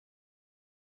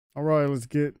All right, let's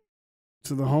get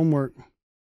to the homework.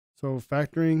 So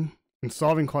factoring and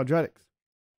solving quadratics.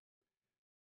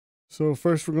 So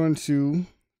first we're going to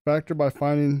factor by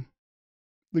finding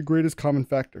the greatest common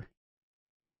factor.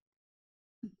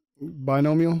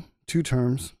 Binomial, two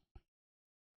terms.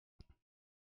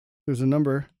 There's a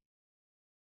number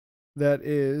that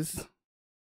is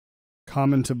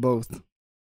common to both,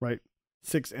 right?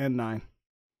 6 and 9.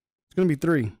 It's going to be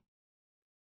 3.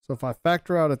 So if I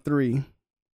factor out a 3,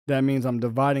 that means I'm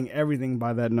dividing everything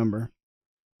by that number,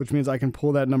 which means I can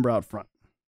pull that number out front.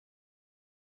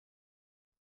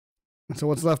 And so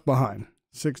what's left behind?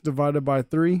 6 divided by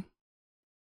 3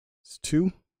 is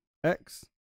 2x.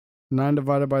 9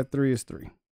 divided by 3 is 3.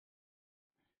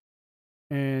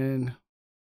 And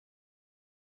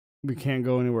we can't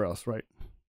go anywhere else, right?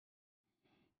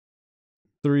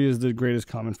 3 is the greatest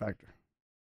common factor.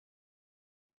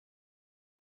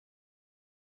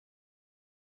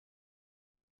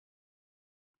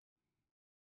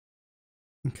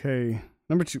 Okay,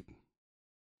 number 2.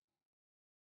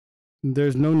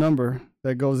 There's no number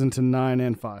that goes into 9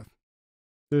 and 5.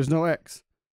 There's no x.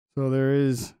 So there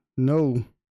is no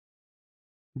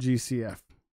GCF.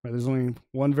 Right? There's only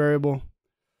one variable,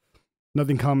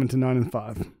 nothing common to 9 and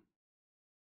 5.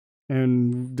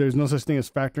 And there's no such thing as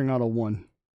factoring out a 1.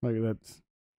 Like, that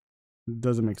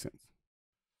doesn't make sense.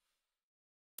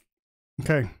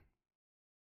 Okay.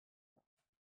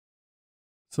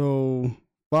 So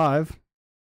 5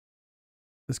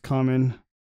 is common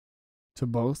to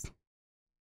both.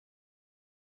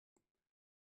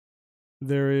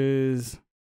 There is,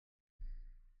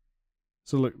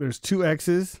 so look, there's 2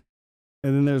 x's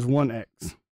and then there's 1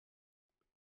 x.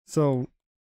 So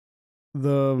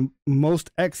the most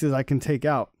x's I can take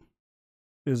out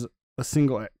is a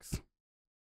single x.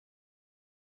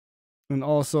 And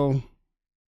also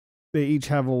they each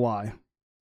have a y.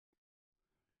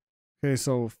 Okay,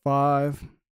 so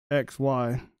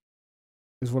 5xy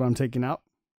is what I'm taking out.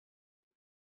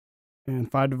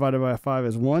 And 5 divided by 5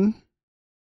 is 1.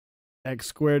 X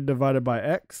squared divided by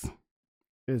x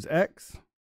is x.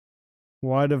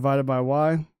 Y divided by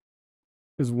y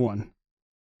is 1.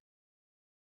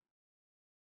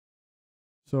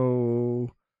 So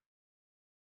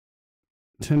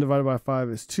 10 divided by 5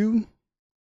 is 2.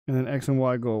 And then x and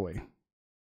y go away.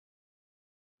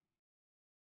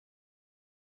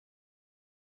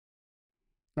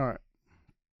 All right.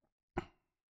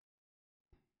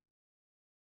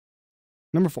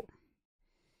 Number 4.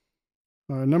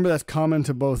 A number that's common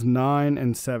to both 9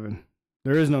 and 7.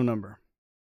 There is no number.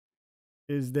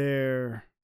 Is there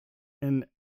an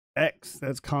x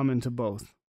that's common to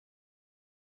both?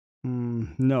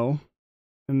 No.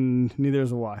 And neither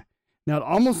is a y. Now it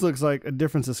almost looks like a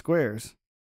difference of squares.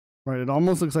 Right? It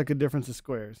almost looks like a difference of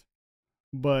squares.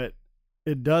 But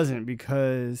it doesn't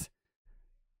because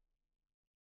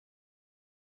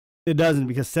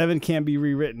 7 can't be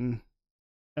rewritten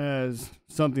as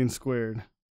something squared.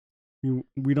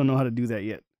 We don't know how to do that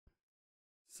yet.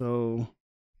 So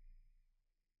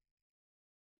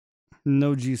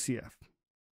no GCF.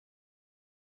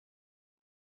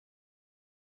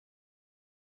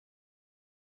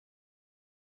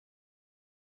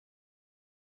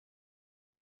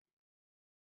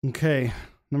 Okay,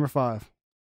 number 5.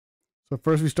 So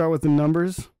first we start with the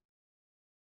numbers. So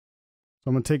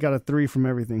I'm going to take out a 3 from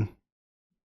everything.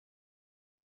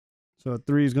 So a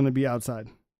 3 is going to be outside.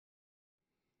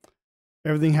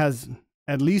 Everything has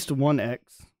at least 1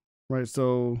 x, right?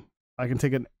 So I can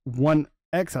take 1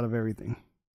 x out of everything.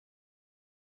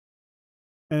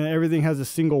 And everything has a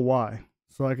single y.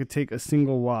 So I could take a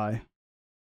single y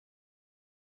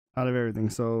out of everything.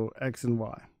 So x and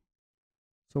y.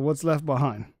 So what's left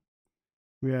behind?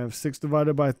 We have 6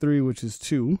 divided by 3, which is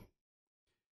 2.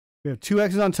 We have 2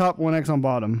 x's on top, 1 x on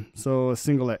bottom. So a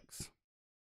single x.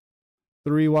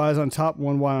 3 y's on top,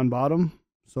 1 y on bottom.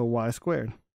 So y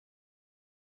squared.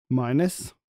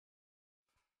 Minus.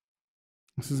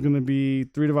 This is going to be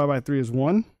 3 divided by 3 is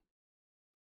 1.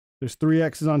 There's 3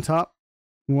 x's on top,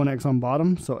 1 x on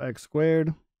bottom. So x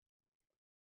squared.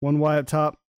 1 y at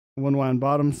top, 1 y on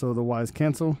bottom. So the y's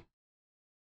cancel.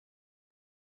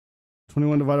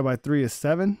 21 divided by 3 is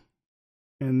 7.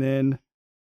 And then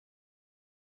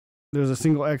there's a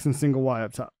single x and single y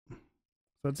up top. So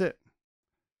that's it.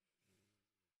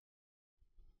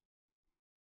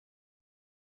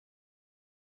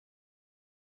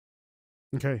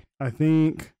 Okay, I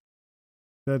think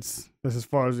that's as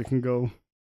far as it can go.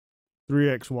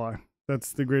 3xy.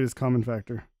 That's the greatest common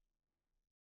factor.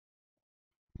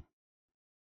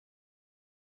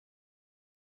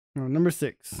 Now, number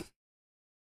 6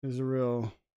 is a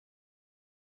real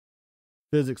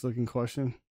physics looking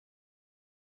question.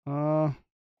 All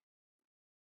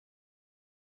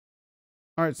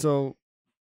right, so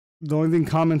the only thing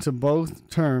common to both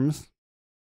terms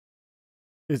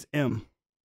is m.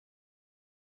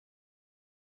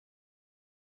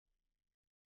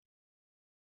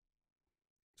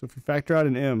 So if we factor out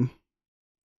an m,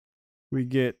 we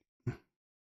get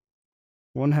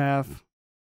 1/2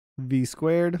 v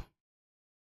squared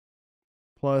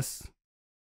plus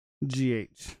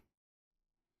gh.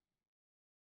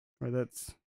 Right,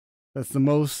 that's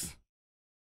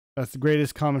the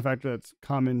greatest common factor that's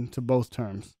common to both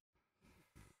terms.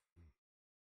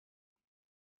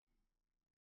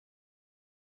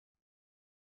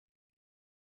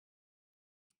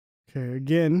 Okay,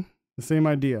 again, the same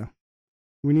idea.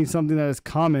 We need something that is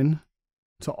common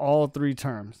to all three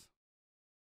terms.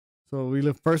 So we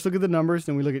first look at the numbers,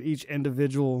 then we look at each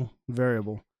individual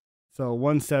variable. So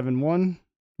 171,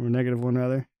 or -1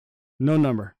 rather, no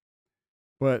number.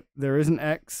 But there is an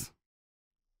x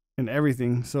in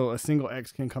everything, so a single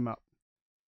x can come out.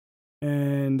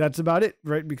 And that's about it,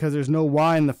 right? Because there's no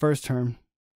y in the first term.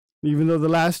 Even though the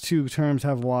last two terms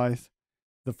have y's,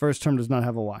 the first term does not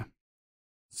have a y.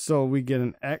 So we get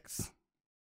an x,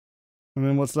 and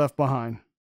then what's left behind?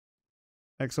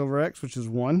 X over x, which is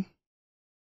 1,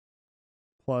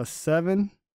 plus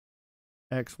 7,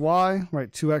 xy,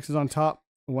 right? 2 x's on top,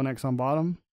 1 x on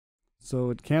bottom. So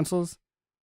it cancels,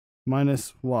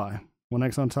 minus y. 1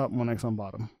 x on top, 1 x on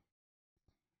bottom.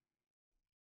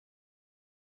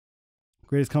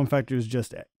 Greatest common factor is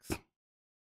just x.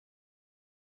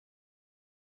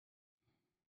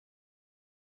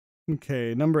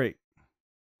 Okay, number 8.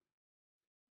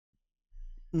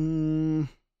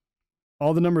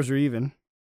 All the numbers are even.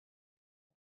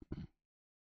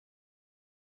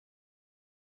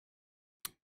 I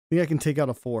think I can take out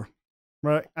a 4.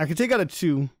 Right? I could take out a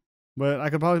 2, but I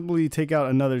could probably take out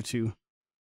another 2.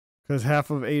 Because half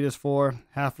of 8 is 4,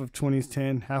 half of 20 is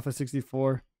 10, half of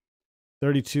 64,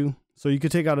 32. So you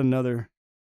could take out another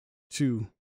 2.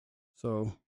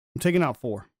 So I'm taking out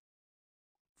 4.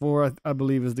 4, I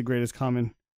believe, is the greatest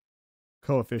common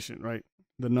coefficient, right?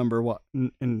 The number, what,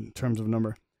 in terms of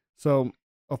number. So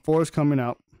a 4 is coming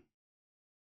out.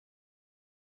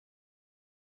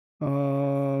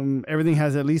 Everything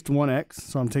has at least one x,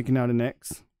 so I'm taking out an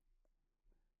x.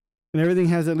 And everything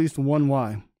has at least one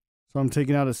y, so I'm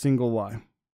taking out a single y.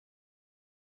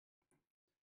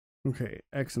 Okay,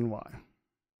 x and y.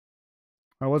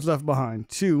 All right, what's left behind?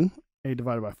 2, 8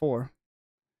 divided by 4.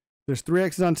 There's 3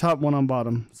 x's on top, 1 on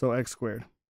bottom, so x squared.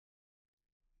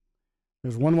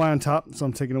 There's 1 y on top, so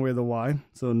I'm taking away the y,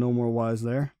 so no more y's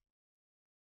there.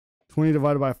 20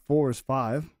 divided by 4 is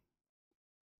 5.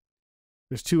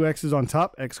 There's 2 x's on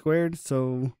top, x squared,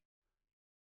 so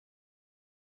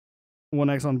 1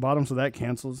 x on bottom, so that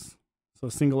cancels. So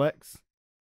single x.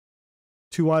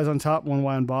 2 y's on top, 1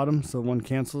 y on bottom, so 1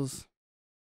 cancels.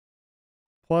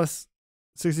 Plus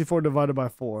 64 divided by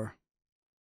 4.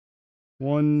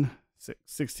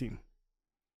 16.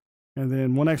 And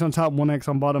then 1 x on top, 1 x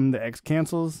on bottom, the x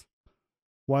cancels.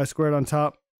 Y squared on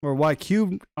top, or y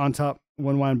cubed on top,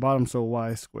 1 y on bottom, so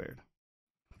y squared.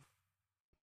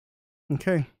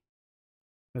 Okay,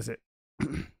 that's it.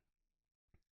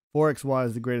 4xy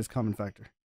is the greatest common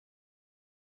factor.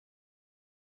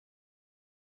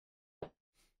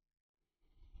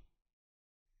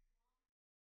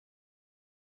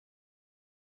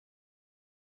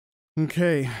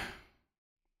 Okay,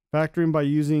 factoring by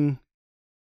using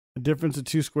a difference of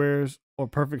two squares or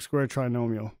perfect square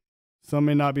trinomial. Some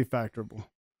may not be factorable.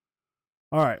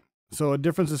 All right, so a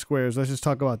difference of squares, let's just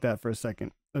talk about that for a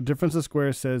second. A difference of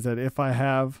squares says that if I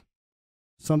have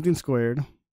something squared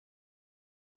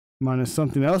minus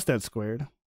something else that's squared,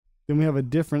 then we have a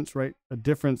difference, right? A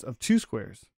difference of two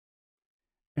squares.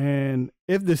 And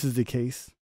if this is the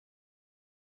case,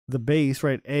 the base,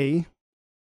 right, a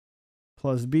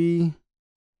plus b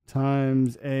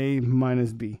times a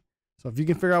minus b. So if you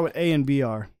can figure out what a and b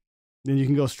are, then you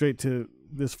can go straight to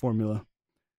this formula.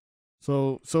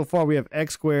 So far we have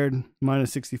x squared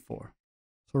minus 64.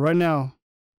 So right now,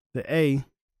 the a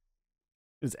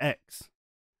is x.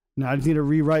 Now I just need to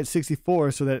rewrite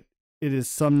 64 so that it is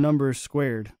some number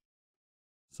squared.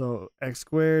 So x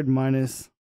squared minus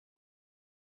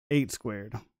 8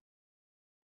 squared.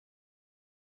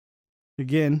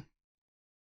 Again,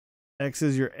 x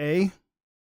is your a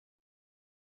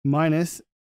minus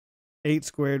 8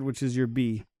 squared, which is your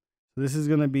b. So this is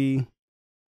going to be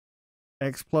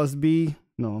x plus b,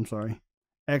 no, I'm sorry,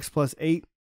 x plus 8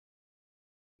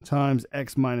 times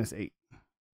x minus 8.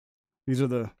 These are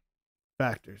the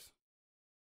factors.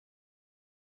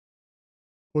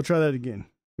 We'll try that again.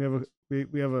 We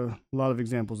have a lot of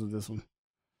examples of this one.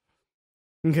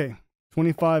 Okay,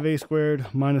 25a squared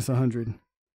minus 100.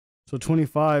 So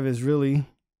 25 is really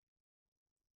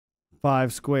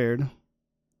 5 squared.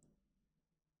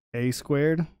 A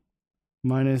squared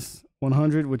minus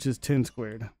 100, which is 10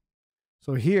 squared.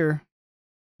 So here,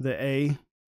 the A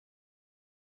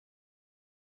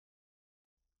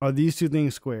are these two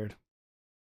things squared.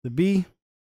 The B,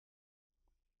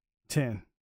 10.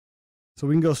 So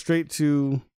we can go straight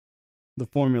to the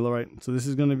formula, right? So this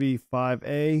is going to be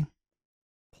 5A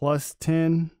plus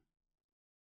 10,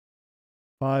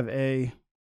 5A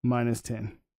minus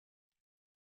 10.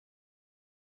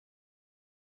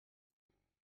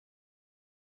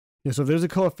 Yeah, so if there's a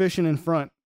coefficient in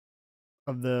front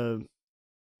of the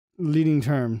leading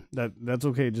term, that's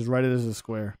okay. Just write it as a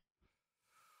square.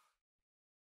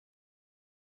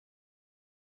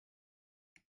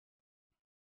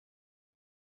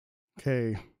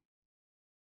 Okay.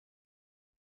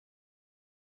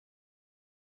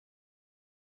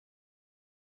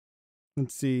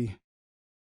 Let's see.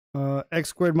 X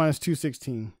squared minus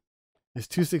 216. Is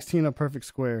 216 a perfect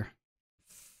square?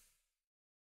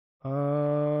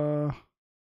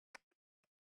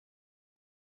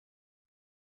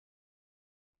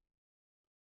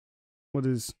 What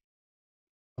is,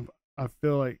 I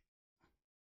feel like,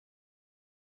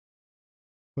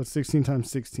 what's 16 times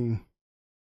 16?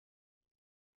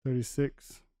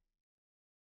 36,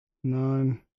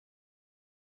 9.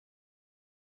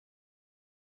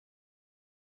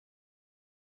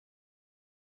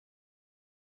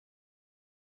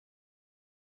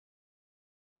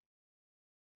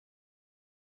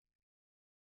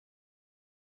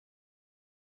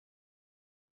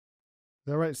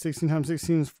 Is that right? 16 times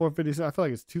 16 is 456. I feel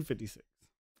like it's 256.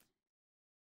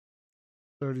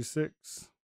 36.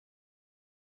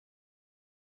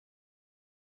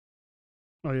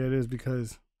 Oh, yeah, it is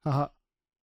because, haha,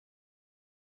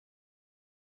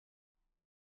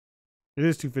 it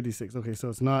is 256. Okay, so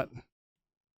it's not,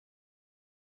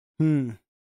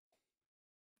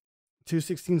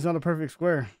 216 is not a perfect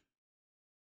square.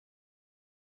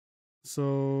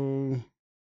 So,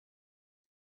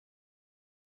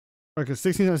 okay,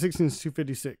 16 times 16 is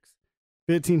 256.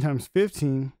 15 times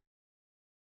 15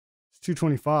 is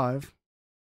 225.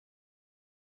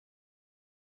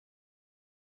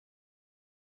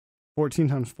 14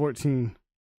 times 14.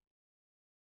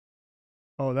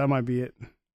 Oh, that might be it.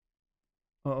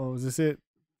 Uh-oh, is this it?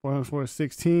 4 times 4 is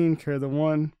 16. Carry the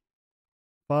 1.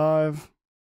 5.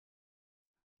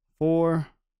 4.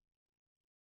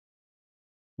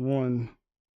 1.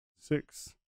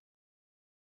 6.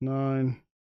 9.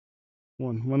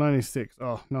 1. 196.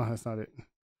 Oh, no, that's not it.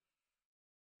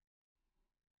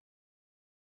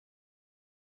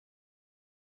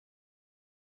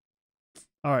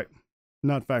 All right.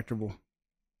 Not factorable.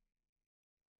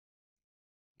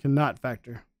 Cannot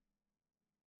factor.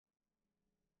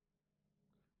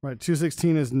 Right.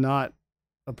 216 is not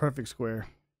a perfect square.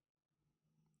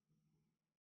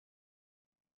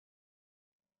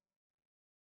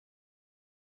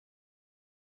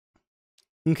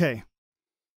 Okay.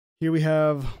 Here we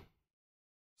have,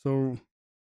 so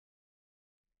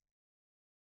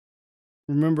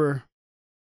remember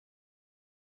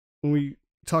when we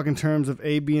talk in terms of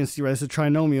A, B, and C, right? It's a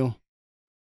trinomial.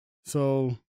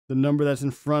 So the number that's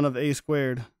in front of A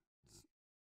squared,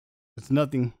 it's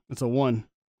nothing. It's a 1,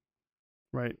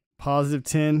 right? Positive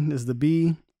 10 is the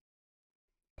B.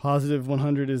 Positive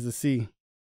 100 is the C.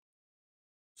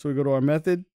 So we go to our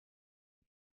method.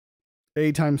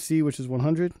 A times C, which is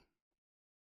 100.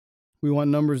 We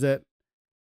want numbers that,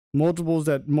 multiples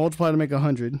that multiply to make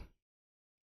 100.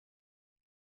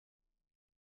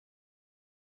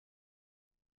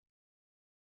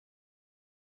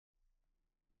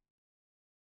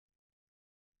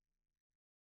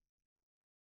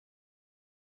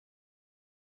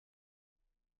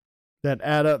 That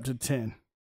add up to 10.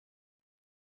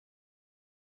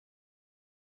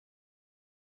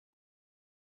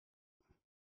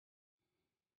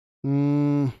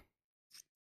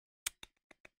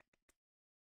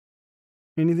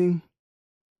 Anything?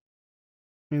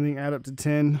 Anything add up to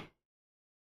 10?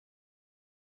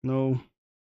 No.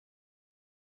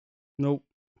 Nope.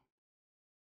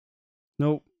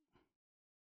 Nope.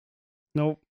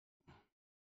 Nope.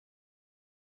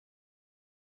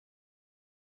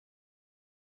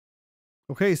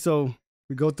 Okay, so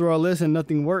we go through our list and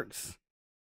nothing works.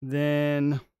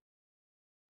 Then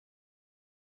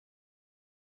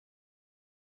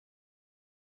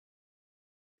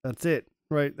that's it,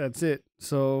 right? That's it.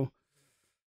 So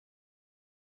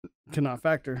cannot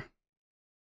factor.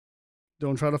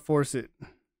 Don't try to force it.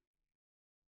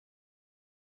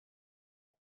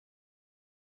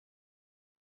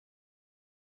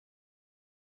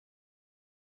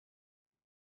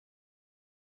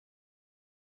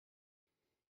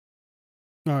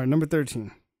 All right, number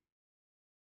 13.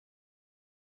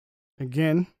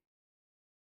 Again,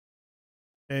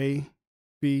 A,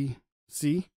 B,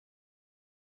 C.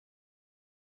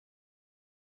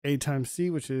 A times C,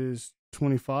 which is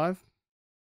 25.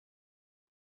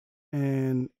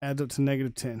 And adds up to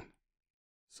negative 10.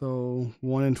 So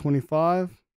 1 and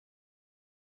 25.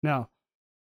 Now,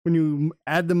 when you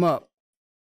add them up,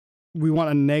 we want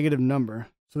a negative number.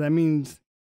 So that means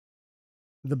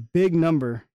the big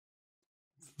number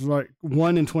is like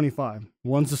 1 and 25.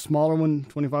 1's the smaller one,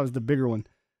 25 is the bigger one.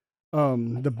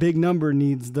 The big number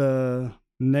needs the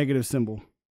negative symbol.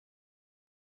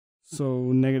 So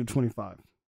negative 25.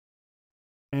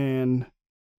 And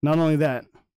not only that,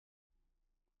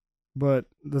 but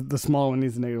the small one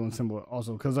needs the negative one symbol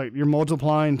also, because like you're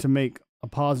multiplying to make a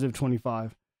positive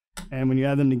 25, and when you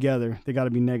add them together, they got to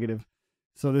be negative.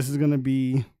 So this is going to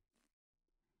be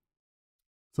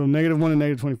negative 1 and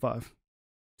negative 25.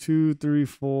 2, 3,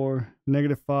 4,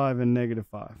 negative 5, and negative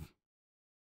 5.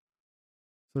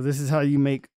 So this is how you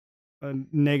make a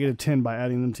negative 10 by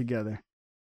adding them together.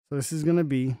 So this is going to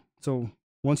be, so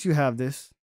once you have this,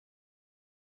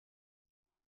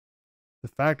 the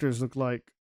factors look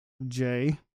like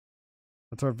J,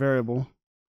 that's our variable,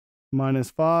 minus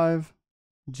 5,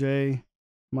 J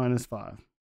minus 5.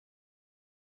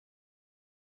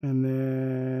 And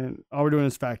then all we're doing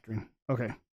is factoring. Okay,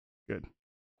 good.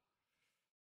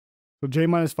 So J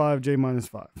minus 5, J minus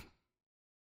 5.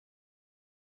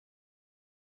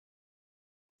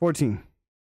 14.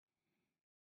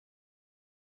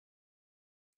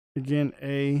 Again,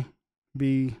 A,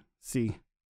 B, C.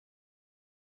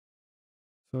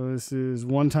 So this is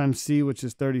 1 times C, which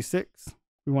is 36.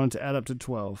 We want it to add up to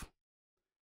 12.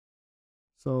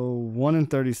 So 1 and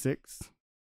 36.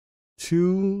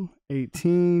 2,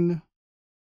 18.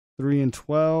 3 and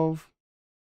 12.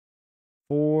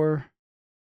 4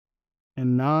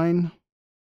 and 9.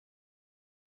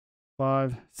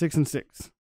 5, 6 and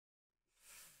 6.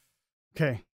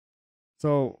 Okay.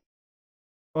 So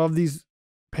of these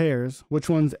pairs, which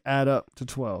ones add up to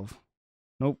 12?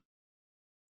 Nope.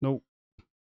 Nope.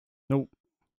 Nope.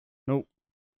 Nope.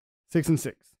 6 and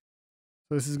 6.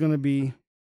 So this is going to be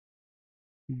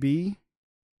B,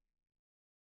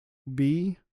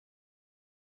 B,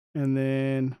 and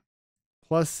then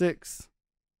plus 6,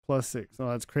 plus 6. Oh,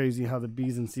 that's crazy how the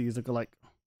B's and C's look alike.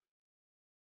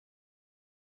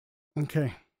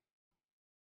 Okay.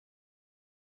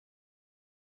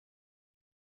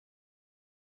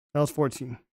 That was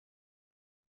 14.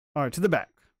 All right, to the back.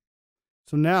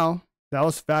 So now that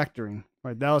was factoring,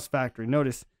 right? That was factoring.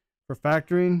 Notice for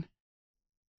factoring,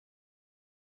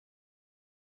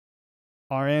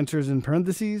 our answer is in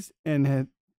parentheses and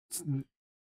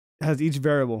has each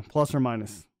variable plus or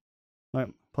minus, right?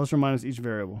 Plus or minus each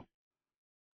variable.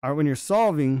 All right, when you're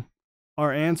solving,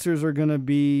 our answers are going to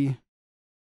be,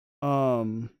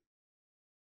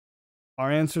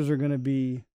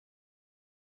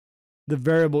 the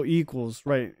variable equals,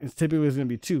 right? It's typically going to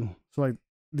be 2. So like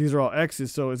these are all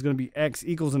x's, so it's going to be x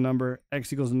equals a number,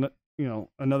 x equals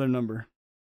another number.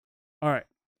 All right.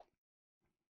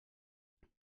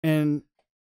 And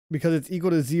because it's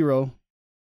equal to 0,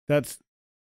 it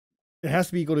has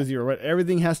to be equal to 0, right?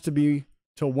 Everything has to be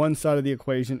to one side of the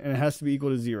equation, and it has to be equal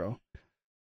to 0.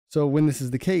 So when this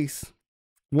is the case,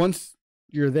 once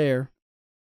you're there,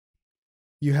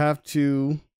 you have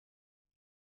to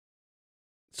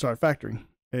start factoring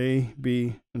A,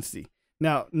 B, and C.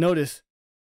 Now, notice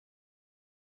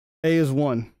A is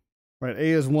 1, right? A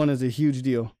is 1 is a huge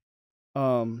deal.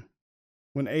 When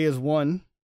A is 1,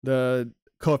 the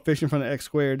coefficient from the x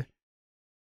squared,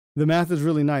 the math is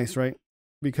really nice, right?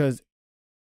 Because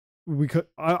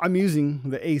I'm using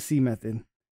the AC method,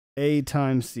 A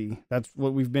times C. That's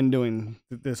what we've been doing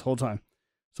this whole time.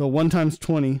 So 1 times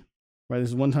 20, right? This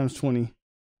is 1 times 20,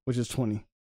 which is 20.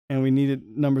 And we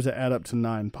needed numbers that add up to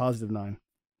 9, positive 9.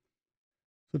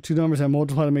 So two numbers that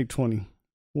multiply to make 20.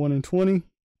 1 and 20,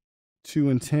 2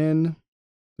 and 10,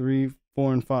 3,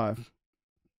 4, and 5.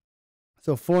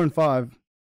 So 4 and 5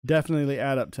 definitely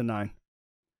add up to 9.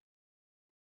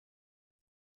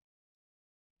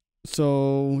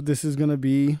 So this is going to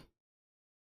be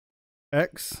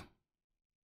x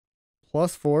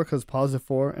plus 4, because positive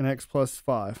 4, and x plus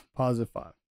 5, positive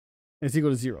 5. It's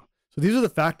equal to 0. So these are the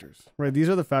factors, right? These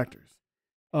are the factors.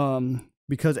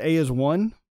 Because A is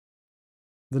 1,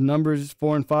 the numbers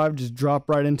 4 and 5 just drop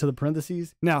right into the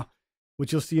parentheses. Now,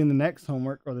 what you'll see in the next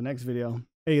homework or the next video,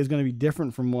 A is going to be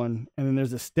different from 1. And then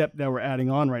there's a step that we're adding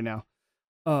on right now.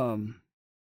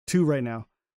 2 right now.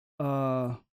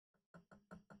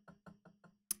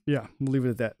 Yeah, we'll leave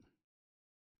it at that.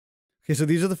 Okay, so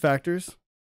these are the factors.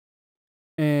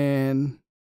 And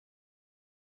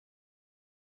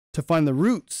to find the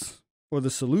roots or the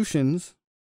solutions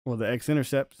or the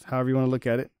x-intercepts, however you want to look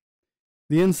at it,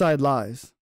 the inside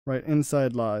lies, right?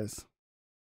 Inside lies.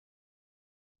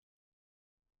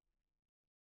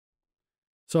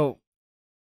 So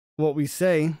what we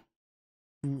say,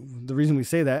 the reason we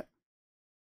say that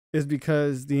is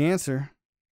because the answer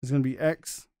is going to be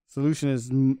x. Solution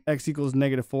is x equals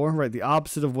 -4, right? The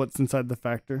opposite of what's inside the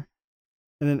factor.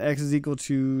 And then x is equal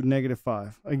to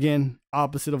 -5. Again,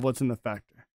 opposite of what's in the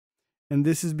factor. And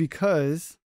this is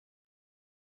because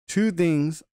two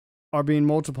things are being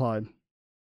multiplied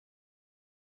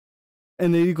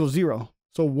and they equal 0.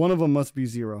 So one of them must be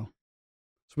 0.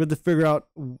 So we have to figure out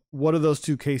what are those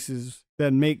two cases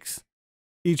that makes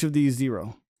each of these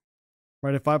 0.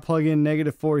 Right? If I plug in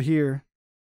 -4 here,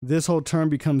 this whole term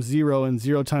becomes 0, and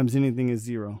 0 times anything is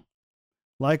 0.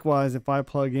 Likewise, if I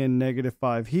plug in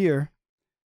 -5 here,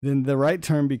 then the right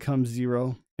term becomes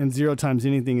 0, and 0 times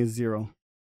anything is 0.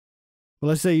 But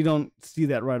let's say you don't see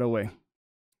that right away.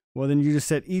 Well, then you just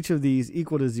set each of these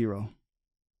equal to 0.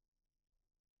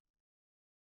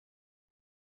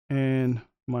 And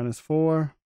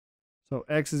 -4. So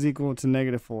x is equal to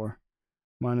 -4.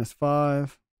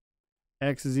 -5.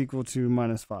 X is equal to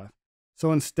 -5.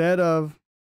 So instead of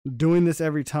doing this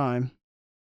every time,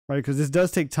 right, because this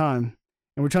does take time,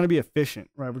 and we're trying to be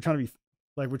efficient, right? We're trying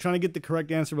to get the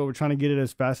correct answer, but we're trying to get it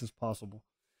as fast as possible.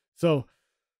 So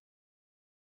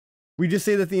we just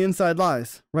say that the inside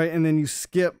lies, right? And then you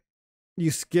skip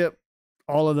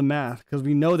all of the math because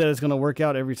we know that it's going to work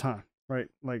out every time, right?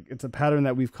 Like it's a pattern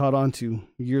that we've caught on to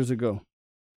years ago.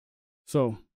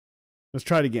 So let's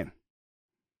try it again.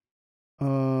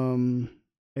 A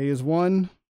is 1.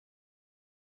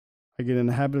 I get in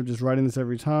the habit of just writing this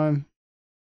every time.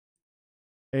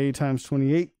 A times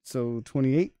 28, so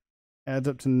 28 adds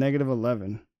up to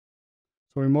 -11.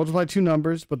 So we multiply two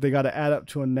numbers, but they got to add up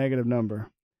to a negative number.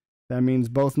 That means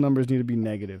both numbers need to be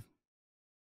negative.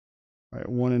 All right,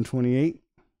 1 and 28.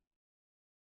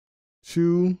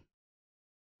 2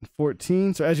 and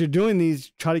 14. So as you're doing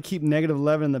these, try to keep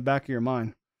 -11 in the back of your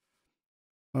mind.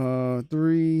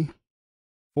 3,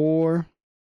 4,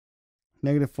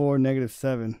 -4,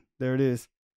 -7. There it is.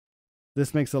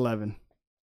 This makes 11.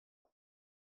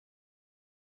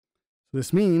 So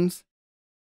this means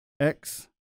x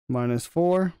minus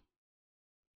 4,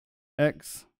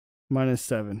 x minus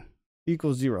 7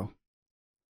 equals 0.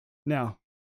 Now,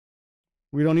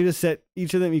 we don't need to set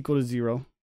each of them equal to 0,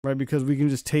 right? Because we can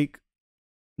just take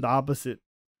the opposite.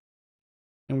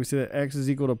 And we say that x is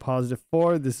equal to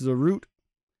 +4. This is a root.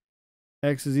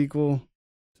 X is equal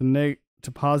to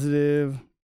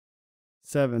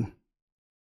 +7.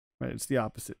 Right, it's the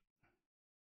opposite.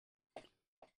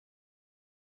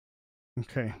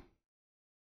 Okay.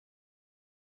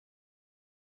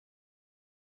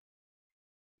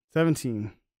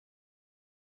 $17.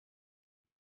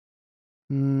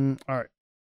 All right.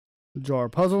 Draw our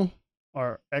puzzle,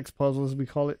 our X puzzle as we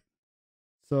call it.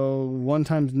 So 1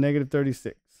 times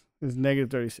 -36 is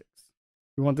 -36.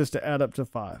 We want this to add up to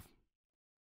 5.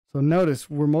 So notice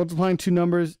we're multiplying two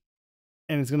numbers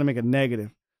and it's going to make a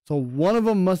negative. So one of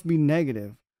them must be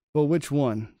negative, but which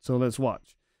one? So let's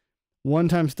watch. 1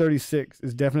 times 36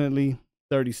 is definitely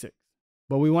 36,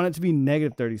 but we want it to be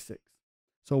 -36.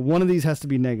 So one of these has to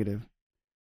be negative.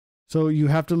 So you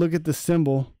have to look at the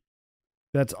symbol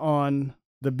that's on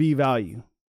the B value.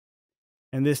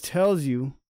 And this tells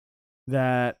you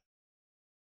that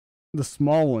the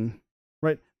small one,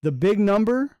 right? The big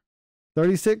number,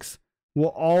 36, will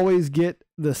always get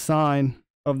the sign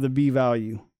of the B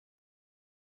value.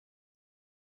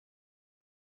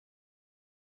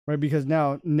 Right? Because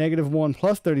now -1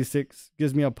 plus 36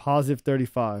 gives me a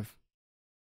 +35.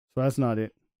 So that's not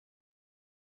it.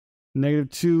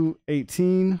 -2,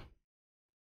 18.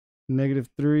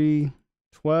 -3,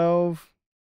 12.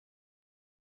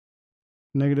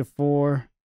 -4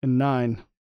 and 9.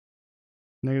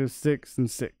 -6 and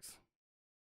 6.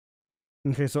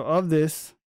 Okay, so of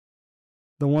this,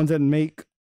 the ones that make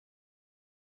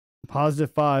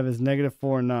 +5 is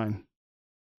 -4 and 9.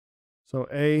 So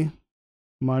A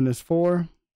minus 4,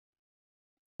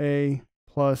 A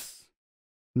plus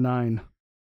 9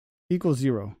 equals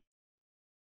 0.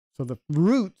 So the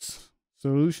roots,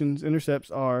 solutions,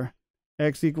 intercepts are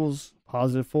x equals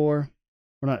 +4,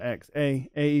 or not x, A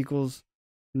equals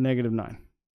 -9.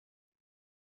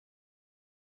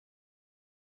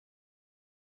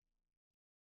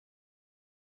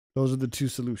 Those are the two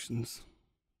solutions.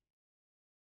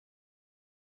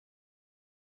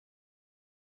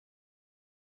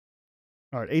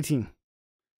 All right, 18.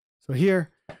 So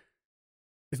here,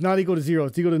 it's not equal to 0.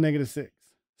 It's equal to -6.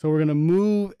 So we're going to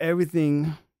move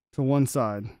everything to one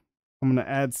side. I'm going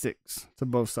to add 6 to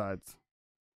both sides.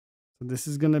 So this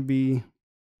is going to be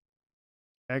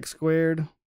x squared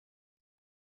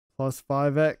plus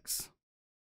 5x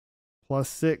plus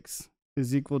 6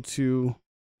 is equal to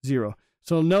 0.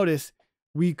 So notice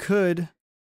we could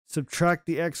subtract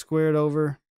the x squared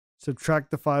over,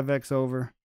 subtract the 5x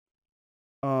over,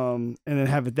 and then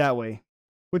have it that way,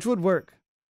 which would work.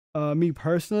 Me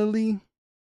personally,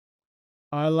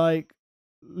 I like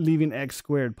leaving x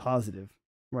squared positive,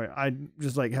 right? I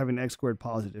just like having x squared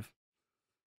positive.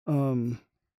 We'll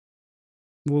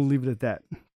leave it at that.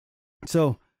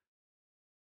 So,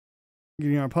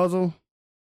 getting our puzzle,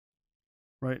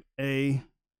 right? A,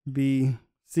 B,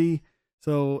 C.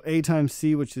 So A times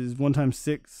C, which is 1 times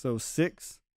 6, so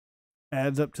 6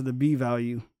 adds up to the B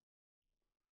value.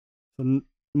 So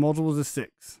multiples of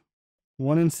 6.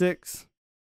 1 and 6,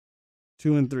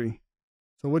 2 and 3.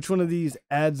 So which one of these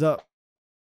adds up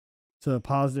to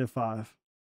positive 5?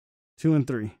 2 and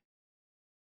 3.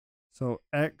 So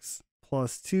x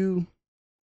plus 2,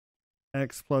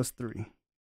 x plus 3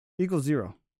 equals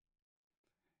 0.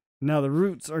 Now the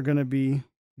roots are going to be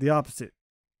the opposite.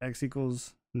 X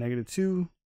equals -2,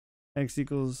 x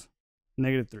equals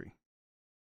 -3.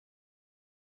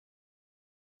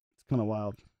 It's kind of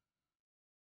wild.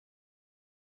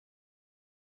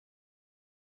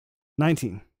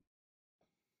 19.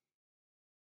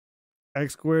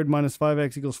 X squared minus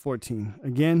 5x equals 14.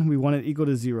 Again, we want it equal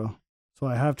to 0. So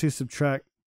I have to subtract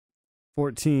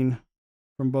 14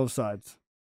 from both sides.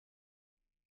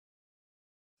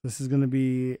 This is going to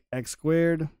be x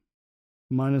squared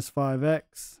minus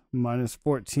 5x minus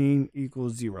 14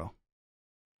 equals 0.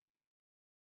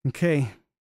 Okay.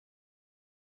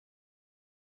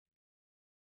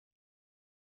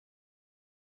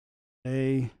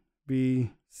 A,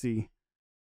 B, C.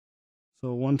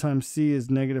 So 1 times C is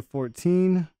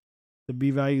 -14. The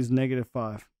B value is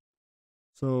 -5.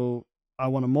 So I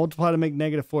want to multiply to make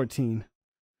 -14.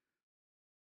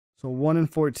 So 1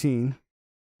 and 14.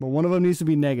 But one of them needs to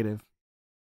be negative.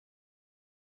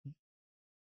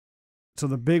 So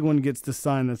the big one gets the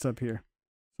sign that's up here.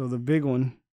 So the big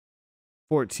one,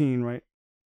 14, right?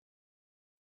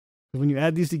 When you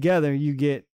add these together, you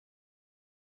get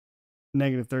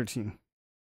 -13.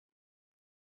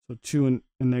 So 2 and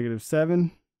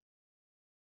 -7.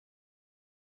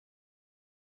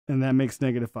 And that makes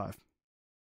 -5.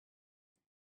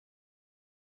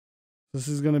 This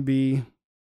is going to be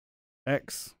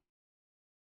x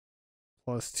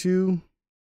plus 2,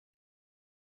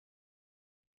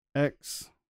 x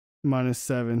minus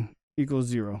 7 equals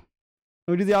 0. And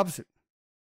we do the opposite.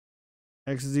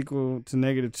 X is equal to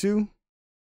 -2.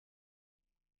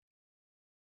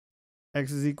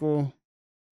 X is equal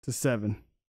to 7.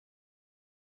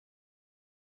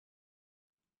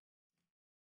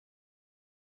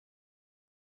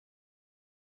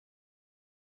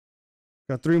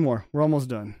 Got 3 more. We're almost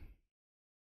done.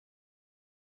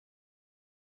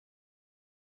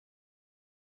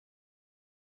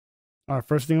 All right,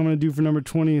 first thing I'm going to do for number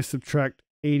 20 is subtract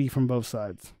 80 from both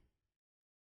sides.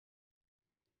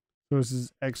 So this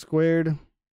is x squared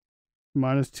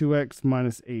minus 2x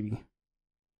minus 80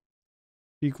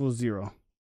 equals 0.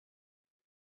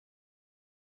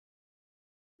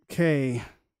 Okay.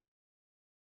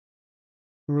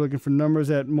 We're looking for numbers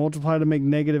that multiply to make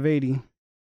 -80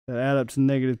 that add up to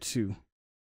 -2.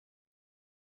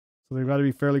 So they've got to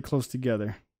be fairly close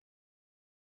together.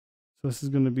 So this is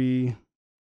going to be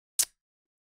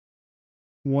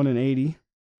 1 and 80.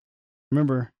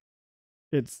 Remember,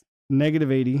 it's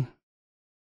 -80.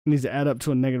 It needs to add up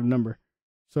to a negative number.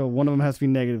 So one of them has to be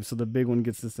negative, so the big one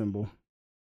gets the symbol.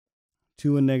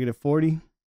 2 and -40.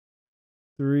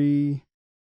 3,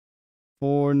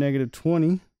 4,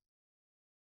 -20.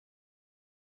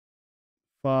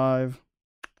 5,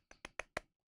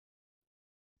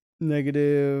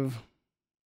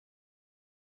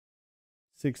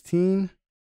 -16.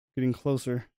 Getting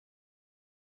closer.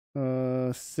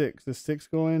 6. Is 6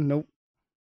 going? Nope.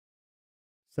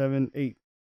 7, 8.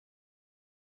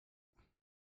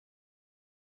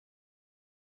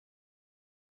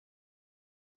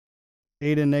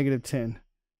 8 and -10.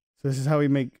 So this is how we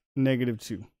make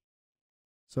 -2.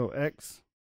 So x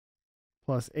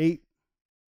plus 8,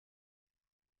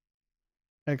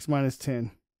 x minus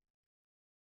 10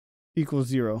 equals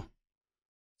 0.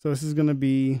 So this is going to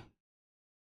be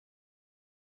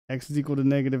x is equal to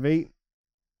 -8,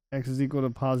 x is equal to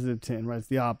 +10, right? It's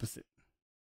the opposite.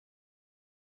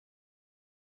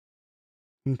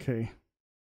 Okay.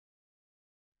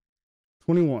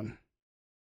 21.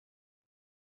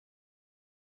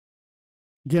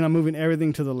 Again, I'm moving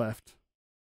everything to the left.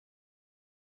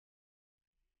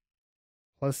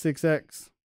 Plus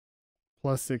 6x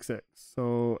plus 6x.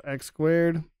 So x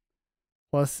squared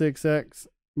plus 6x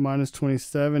minus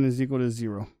 27 is equal to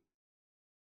 0.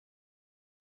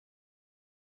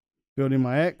 Building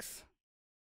my x,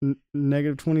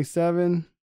 negative 27,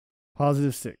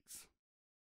 positive 6.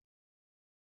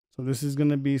 So this is going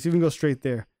to be, so you can go straight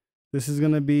there. This is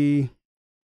going to be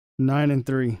 9 and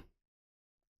 3.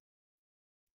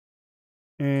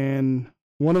 And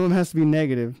one of them has to be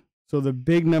negative. So the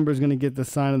big number is going to get the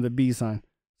sign of the B sign.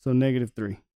 So negative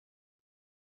 3.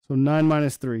 So 9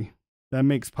 minus 3, that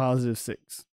makes positive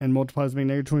 6. And multiplies to make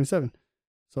negative 27.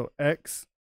 So x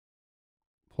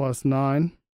plus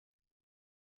 9,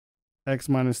 x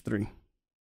minus 3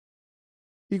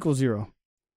 equals 0.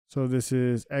 So this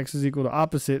is x is equal to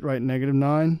opposite, right? Negative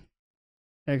 9,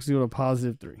 x is equal to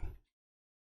positive 3.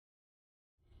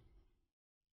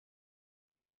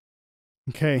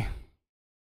 Okay,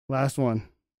 last one.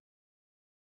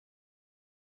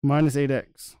 Minus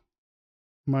 8x.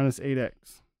 Minus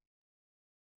 8x.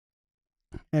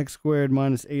 X squared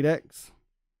minus 8x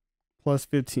plus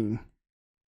 15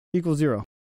 equals 0.